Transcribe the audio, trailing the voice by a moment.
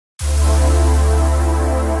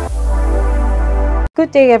Good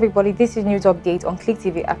day everybody, this is News Update on Click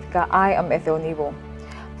TV Africa. I am Ethel Nebo.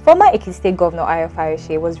 Former Ycee State Governor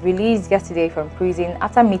Ycee was released yesterday from prison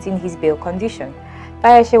after meeting his bail condition.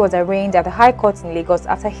 Ycee was arraigned at the High Court in Lagos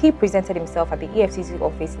after he presented himself at the EFCC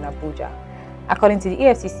office in Abuja. According to the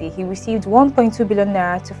EFCC, he received 1.2 billion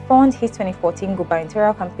naira to fund his 2014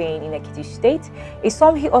 gubernatorial campaign in Ycee State, a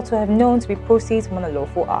sum he ought to have known to be proceeds from an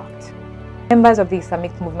unlawful act. Members of the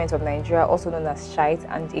Islamic Movement of Nigeria, also known as Shiites,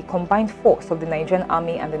 and a combined force of the Nigerian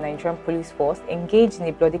Army and the Nigerian Police Force engaged in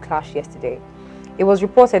a bloody clash yesterday. It was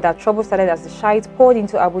reported that trouble started as the Shiites poured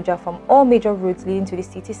into Abuja from all major roads leading to the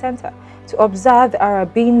city center to observe the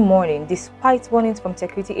Arabian mourning despite warnings from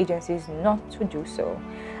security agencies not to do so.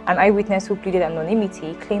 An eyewitness who pleaded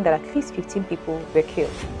anonymity claimed that at least 15 people were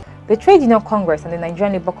killed. The Trade Union Congress and the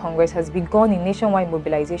Nigerian Labour Congress has begun a nationwide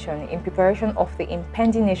mobilization in preparation of the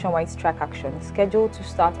impending nationwide strike action scheduled to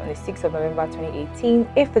start on the 6th of November 2018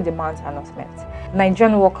 if the demands are not met.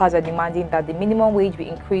 Nigerian workers are demanding that the minimum wage be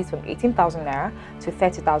increased from 18,000 naira to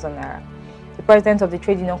 30,000 naira. The president of the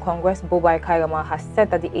Trade Union Congress, Boba Ikairama, has said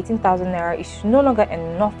that the 18,000 naira is no longer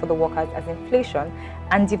enough for the workers as inflation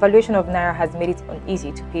and devaluation of naira has made it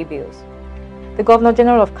uneasy to pay bills. The Governor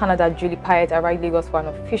General of Canada, Julie Payette, arrived in Lagos for an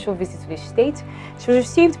official visit to the state. She was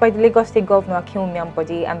received by the Lagos State Governor, Akinwumi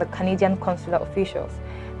Ambode, and the Canadian consular officials.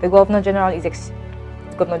 The Governor General is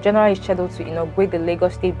scheduled to inaugurate the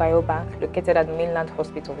Lagos State Biobank located at the Mainland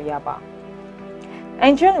Hospital, Yaba.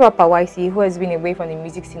 Nigerian rapper Ycee, who has been away from the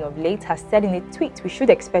music scene of late, has said in a tweet we should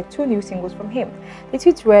expect 2 new singles from him. The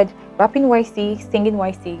tweet read, "Rapping Ycee, singing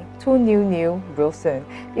Ycee, 2 new real soon."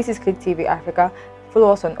 This is Click TV Africa.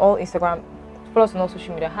 Follow us on all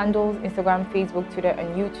social media handles, Instagram, Facebook, Twitter,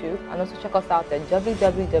 and YouTube, and also check us out at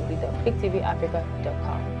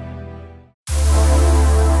www.clicktvafrica.com.